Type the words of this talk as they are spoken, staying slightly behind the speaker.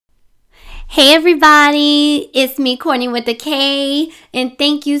Hey everybody, it's me, Courtney with the K, and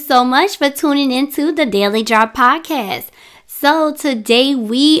thank you so much for tuning into the Daily Drop Podcast. So today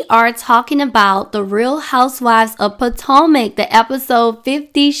we are talking about The Real Housewives of Potomac, the episode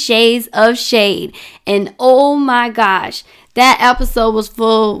 50 Shades of Shade. And oh my gosh, that episode was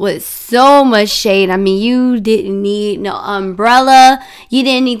full with so much shade. I mean, you didn't need no umbrella. You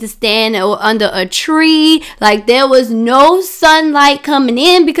didn't need to stand under a tree. Like, there was no sunlight coming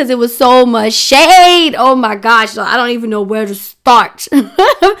in because it was so much shade. Oh my gosh, I don't even know where to start.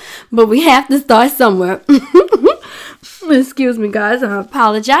 But we have to start somewhere. Excuse me, guys. I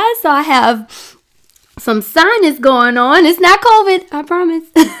apologize. So I have some sinus going on. It's not COVID, I promise.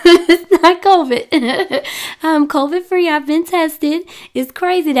 It's not COVID. I'm COVID free. I've been tested. It's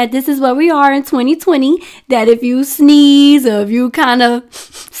crazy that this is where we are in 2020. That if you sneeze or if you kind of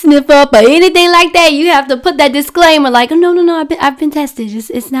sniff up or anything like that, you have to put that disclaimer like, oh, no, I've been tested.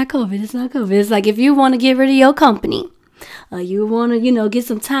 It's not COVID. It's not COVID. It's like if you want to get rid of your company, you want to, get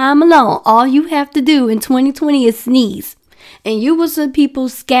some time alone, all you have to do in 2020 is sneeze. And you will see people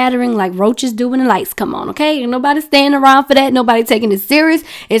scattering like roaches do when the lights come on, okay? Ain't nobody staying around for that. Nobody taking it serious,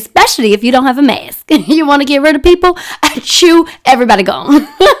 especially if you don't have a mask. You want to get rid of people? Achoo, everybody gone.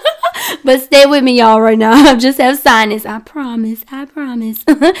 But stay with me, y'all, right now. I just have sinus. I promise.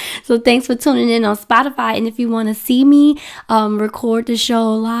 So thanks for tuning in on Spotify. And if you want to see me record the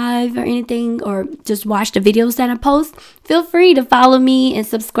show live or anything, or just watch the videos that I post, feel free to follow me and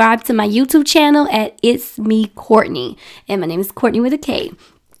subscribe to my YouTube channel at It's Me Courtney. And my name is Courtney with a K.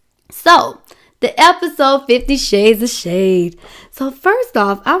 So, the episode 50 Shades of Shade. So first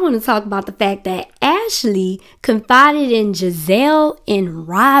off, I want to talk about the fact that Ashley confided in Gizelle and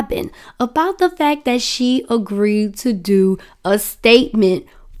Robin about the fact that she agreed to do a statement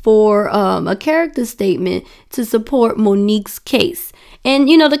for a character statement to support Monique's case. And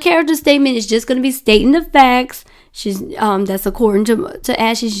the character statement is just going to be stating the facts. She's that's according to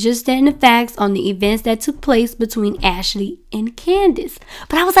Ashley. She's just stating the facts on the events that took place between Ashley and Candace.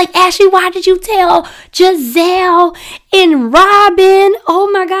 But I was like, Ashley, why did you tell Gizelle and Robin? Oh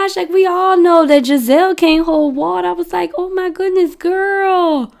my gosh, like we all know that Gizelle can't hold water. I was like, oh my goodness,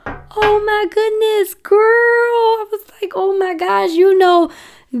 girl. Oh my goodness, girl. I was like, oh my gosh,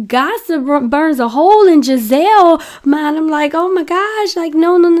 gossip burns a hole in Gizelle mind. I'm like, oh my gosh, like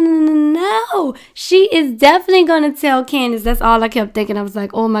no. She is definitely gonna tell Candace. That's all I kept thinking. I was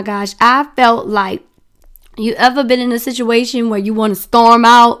like, oh my gosh, I felt like, you ever been in a situation where you want to storm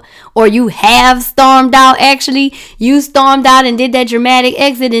out, or you have stormed out? Actually, you stormed out and did that dramatic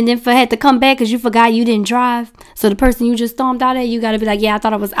exit and then had to come back because you forgot you didn't drive. So the person you just stormed out at, you got to be like, yeah, I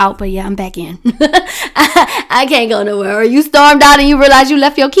thought I was out, but yeah, I'm back in. I can't go nowhere. Or you stormed out and you realize you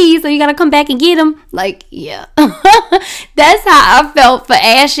left your keys, so you got to come back and get them. Like, yeah. That's how I felt for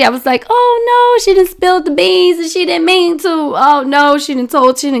Ashley. I was like, oh no, she done spilled the beans and she didn't mean to. Oh no, she done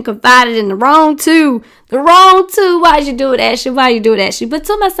confided in the wrong two. Why'd you do it, Ashley? But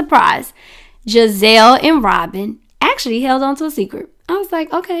to my surprise, Gizelle and Robin actually held on to a secret. I was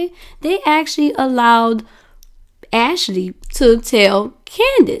like, okay, they actually allowed Ashley to tell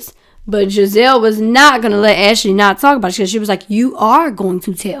Candace. But Gizelle was not going to let Ashley not talk about it, because she was like, you are going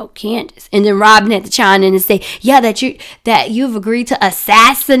to tell Candace. And then Robin had to chime in and say, yeah, that you've agreed to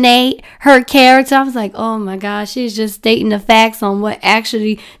assassinate her character. I was like, oh my gosh, she's just stating the facts on what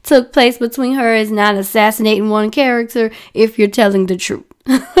actually took place between her. Is not assassinating one character if you're telling the truth.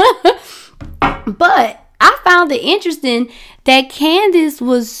 But I found it interesting that Candace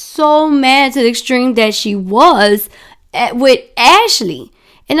was so mad to the extreme that she was with Ashley.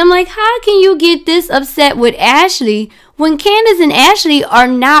 And I'm like, how can you get this upset with Ashley when Candace and Ashley are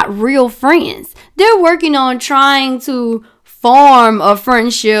not real friends? They're working on trying to form a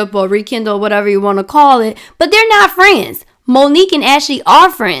friendship or rekindle, whatever you want to call it, but they're not friends. Monique and Ashley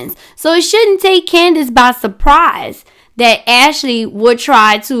are friends. So it shouldn't take Candace by surprise that Ashley would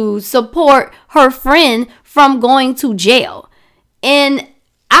try to support her friend from going to jail. And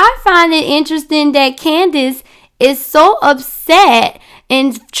I find it interesting that Candace is so upset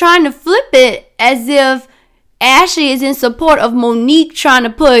and trying to flip it as if Ashley is in support of Monique trying to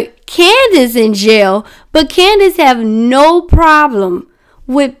put Candace in jail, but Candace have no problem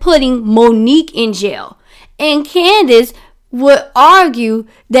with putting Monique in jail. And Candace would argue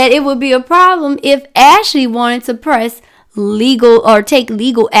that it would be a problem if Ashley wanted to press legal or take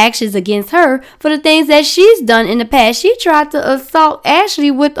legal actions against her for the things that she's done in the past. She tried to assault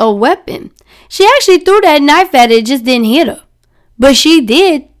Ashley with a weapon. She actually threw that knife at her, it just didn't hit her. But she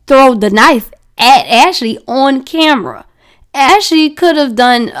did throw the knife at Ashley on camera. Ashley could have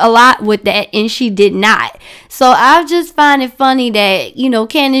done a lot with that, and she did not. So I just find it funny that,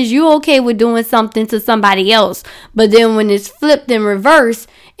 Candace, you okay with doing something to somebody else, but then when it's flipped in reverse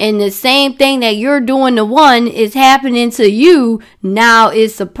and the same thing that you're doing to one is happening to you, now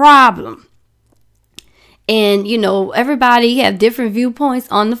it's a problem. And, everybody have different viewpoints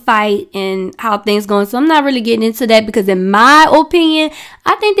on the fight and how things going. So I'm not really getting into that because in my opinion,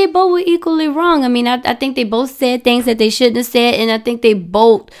 I think they both were equally wrong. I mean, I think they both said things that they shouldn't have said. And I think they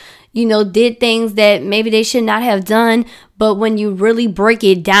both, did things that maybe they should not have done. But when you really break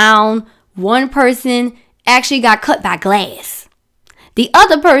it down, one person actually got cut by glass. The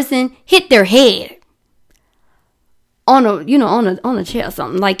other person hit their head on a chair or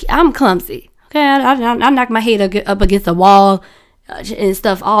something. Like, I'm clumsy. Okay, I knock my head up against a wall and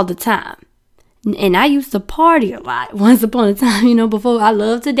stuff all the time. And I used to party a lot once upon a time, before I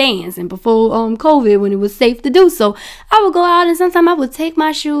loved to dance and before COVID when it was safe to do so. I would go out and sometimes I would take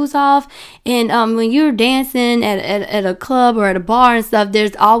my shoes off. And when you're dancing at a club or at a bar and stuff,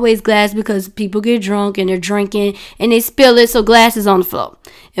 there's always glass because people get drunk and they're drinking and they spill it, so glass is on the floor.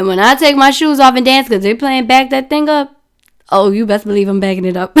 And when I take my shoes off and dance because they're playing Back That Thing Up, oh, you best believe I'm backing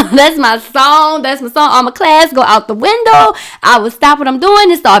it up. That's my song. All my class go out the window. I would stop what I'm doing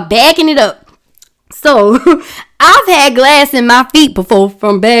and start backing it up. So, I've had glass in my feet before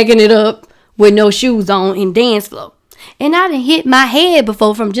from backing it up with no shoes on in dance floor. And I done hit my head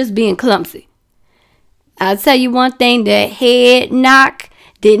before from just being clumsy. I'll tell you one thing, that head knock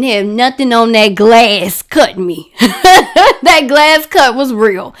didn't have nothing on that glass cutting me. That glass cut was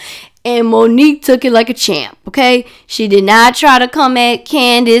real. And Monique took it like a champ, okay? She did not try to come at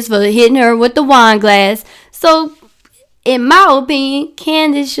Candace for hitting her with the wine glass. So, in my opinion,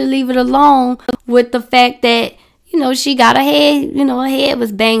 Candace should leave it alone with the fact that, she got her head, her head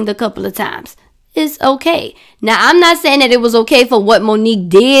was banged a couple of times. It's okay. Now, I'm not saying that it was okay for what Monique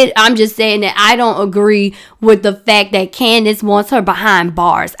did. I'm just saying that I don't agree with the fact that Candace wants her behind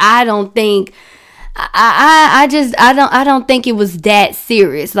bars. I don't think... I don't think it was that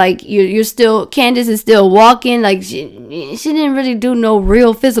serious. Like, you're still, Candace is still walking. Like, she didn't really do no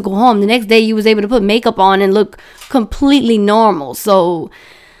real physical harm. The next day you was able to put makeup on and look completely normal. So,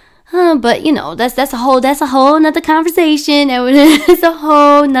 but that's a whole nother conversation. It's a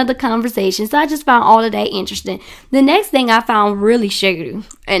whole nother conversation. So I just found all of that interesting. The next thing I found really shady,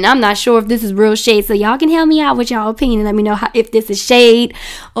 and I'm not sure if this is real shade, so y'all can help me out with y'all opinion. Let me know if this is shade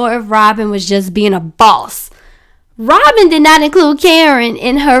or if Robin was just being a boss. Robin did not include Karen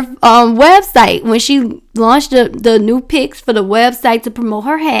in her website. When she launched the new pics for the website to promote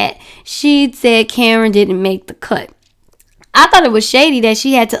her hat, she said Karen didn't make the cut. I thought it was shady that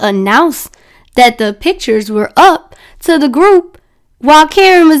she had to announce that the pictures were up to the group while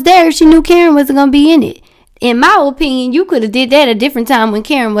Karen was there. She knew Karen wasn't going to be in it. In my opinion, you could have did that a different time when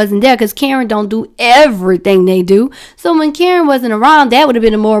Karen wasn't there, because Karen don't do everything they do. So when Karen wasn't around, that would have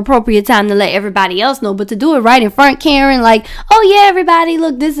been a more appropriate time to let everybody else know. But to do it right in front of Karen, like, oh yeah, everybody,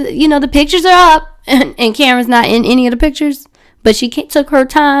 look, this is, the pictures are up. And Karen's not in any of the pictures. But she took her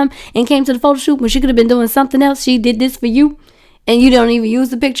time and came to the photo shoot when she could have been doing something else. She did this for you. And you don't even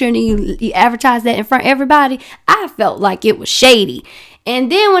use the picture and you advertise that in front of everybody. I felt like it was shady.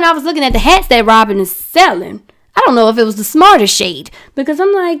 And then when I was looking at the hats that Robin is selling, I don't know if it was the smartest shade. Because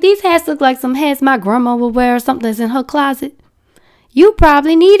I'm like, these hats look like some hats my grandma would wear or something that's in her closet. You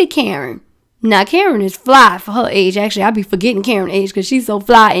probably need a Karen. Now, Karen is fly for her age. Actually, I'd be forgetting Karen's age because she's so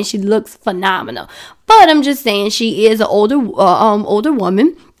fly and she looks phenomenal. But I'm just saying she is an older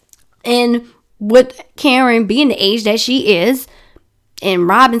woman. And with Karen being the age that she is, and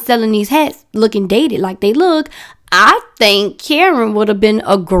Robin selling these hats looking dated like they look, I think Karen would have been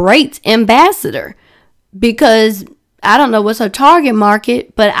a great ambassador. Because I don't know what's her target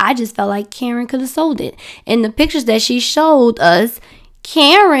market, but I just felt like Karen could have sold it. And the pictures that she showed us,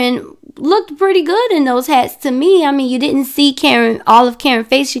 Karen looked pretty good in those hats to me. I mean, you didn't see all of Karen's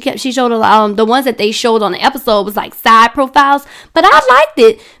face. She showed the ones that they showed on the episode was like side profiles, but I liked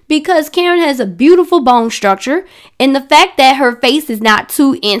it because Karen has a beautiful bone structure, and the fact that her face is not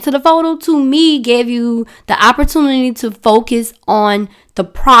too into the photo to me gave you the opportunity to focus on the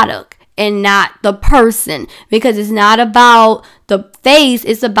product and not the person, because it's not about the face,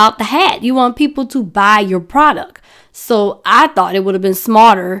 it's about the hat. You want people to buy your product. So I thought it would have been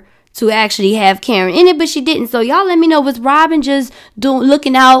smarter to actually have Karen in it, but she didn't. So y'all let me know, was Robin just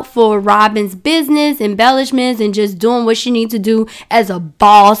looking out for Robin's business embellishments and just doing what she needs to do as a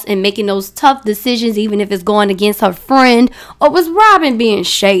boss and making those tough decisions even if it's going against her friend, or was Robin being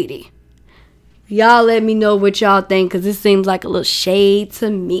shady? Y'all let me know what y'all think, because this seems like a little shade to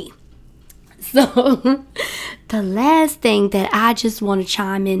me. So the last thing that I just want to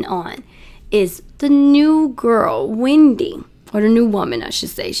chime in on is the new girl, Wendy, or the new woman, I should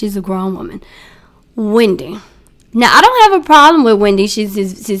say. She's a grown woman. Wendy. Now, I don't have a problem with Wendy. She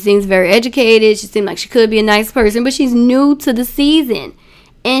seems very educated. She seems like she could be a nice person, but she's new to the season.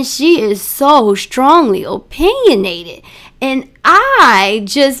 And she is so strongly opinionated. And I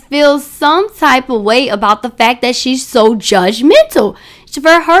just feel some type of way about the fact that she's so judgmental.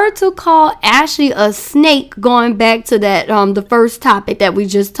 For her to call Ashley a snake, going back to that the first topic that we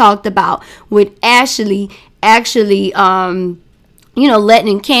just talked about, with Ashley actually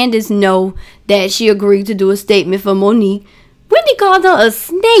letting Candace know that she agreed to do a statement for Monique. Wendy called her a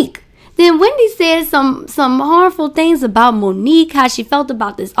snake. Then Wendy said some harmful things about Monique, how she felt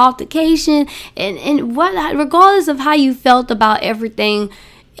about this altercation, and what, regardless of how you felt about everything,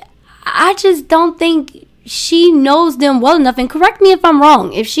 I just don't think she knows them well enough. And correct me if I'm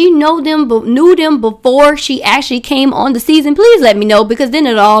wrong. If she knew them before she actually came on the season, please let me know, because then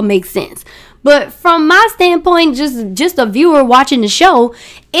it all makes sense. But from my standpoint, just a viewer watching the show,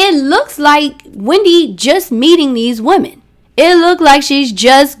 it looks like Wendy just meeting these women. It looked like she's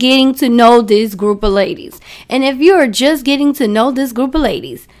just getting to know this group of ladies. And if you're just getting to know this group of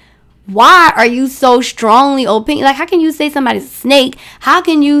ladies, why are you so strongly opinion? Like, how can you say somebody's a snake? How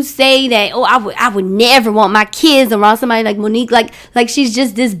can you say that, oh, I would never want my kids around somebody like Monique, like she's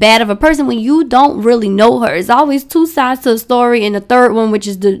just this bad of a person, when you don't really know her? It's always two sides to a story, and the third one, which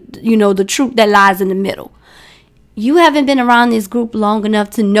is the truth that lies in the middle. You haven't been around this group long enough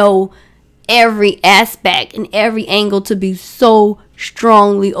to know every aspect and every angle to be so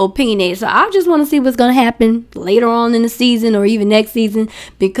strongly opinionated. So I just want to see what's going to happen later on in the season, or even next season,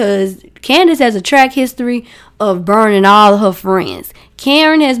 because Candace has a track history of burning all of her friends.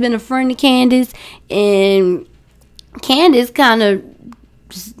 Karen has been a friend to Candace, and Candace kind of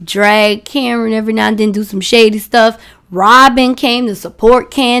dragged Karen every now and then, do some shady stuff. Robin came to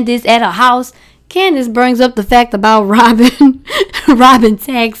support Candace at her house. Candace brings up the fact about Robin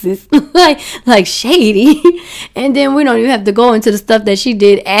taxes, like shady. And then we don't even have to go into the stuff that she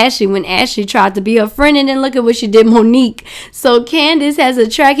did Ashley, when Ashley tried to be her friend, and then look at what she did Monique. So Candace has a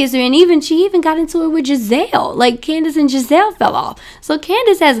track history, and she even got into it with Giselle. Like, Candace and Giselle fell off. So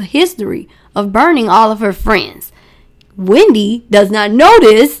Candace has a history of burning all of her friends. Wendy does not know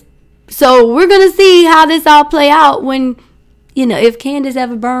this. So we're going to see how this all play out when, if Candace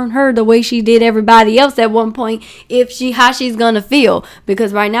ever burned her the way she did everybody else at one point, how she's gonna feel.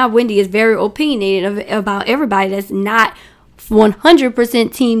 Because right now Wendy is very opinionated about everybody that's not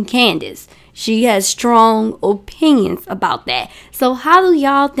 100% team Candace. She has strong opinions about that. So how do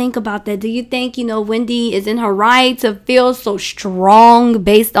y'all think about that? Do you think, Wendy is in her right to feel so strong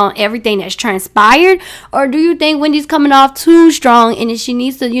based on everything that's transpired? Or do you think Wendy's coming off too strong, and she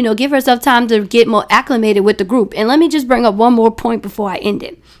needs to, give herself time to get more acclimated with the group? And let me just bring up one more point before I end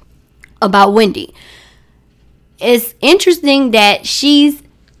it about Wendy. It's interesting that she's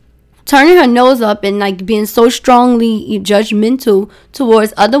turning her nose up and being so strongly judgmental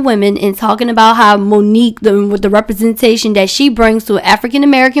towards other women, and talking about how Monique, with the representation that she brings to African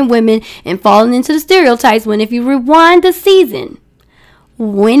American women, and falling into the stereotypes, when if you rewind the season,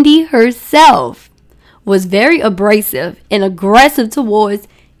 Wendy herself was very abrasive and aggressive towards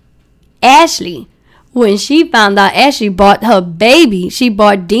Ashley. When she found out Ashley bought her baby, she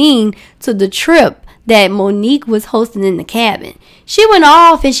bought Dean to the trip that Monique was hosting in the cabin. She went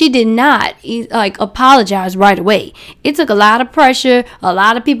off, and she did not apologize right away. It took a lot of pressure, a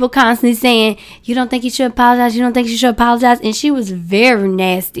lot of people constantly saying, you don't think you should apologize, you don't think you should apologize. And she was very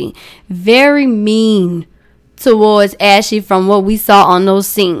nasty, very mean towards Ashley from what we saw on those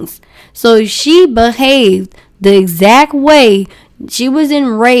scenes. So she behaved the exact way. She was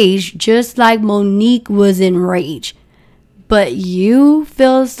enraged, just like Monique was enraged. But you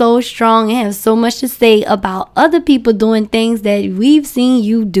feel so strong and have so much to say about other people doing things that we've seen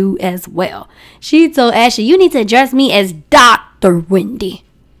you do as well. She told Ashley, you need to address me as Dr. Wendy.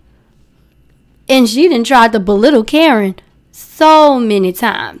 And she done tried to belittle Karen so many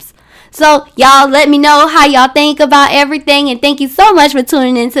times. So y'all let me know how y'all think about everything. And thank you so much for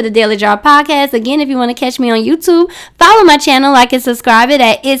tuning into the Daily Drop Podcast. Again, if you want to catch me on YouTube, follow my channel, like and subscribe it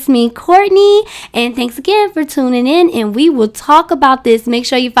at It's Me Courtney. And thanks again for tuning in. And we will talk about this. Make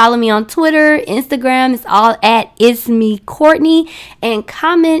sure you follow me on Twitter, Instagram. It's all at It's Me Courtney. And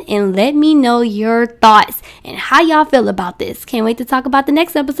comment and let me know your thoughts and how y'all feel about this. Can't wait to talk about the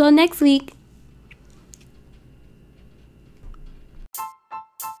next episode next week.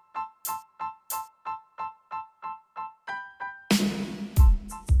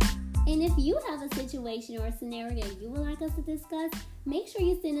 And if you have a situation or a scenario you would like us to discuss, make sure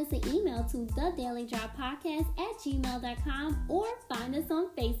you send us an email to thedailydroppodcast@gmail.com or find us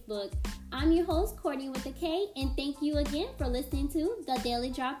on Facebook. I'm your host, Courtney with a K, and thank you again for listening to The Daily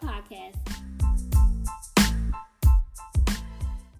Drop Podcast.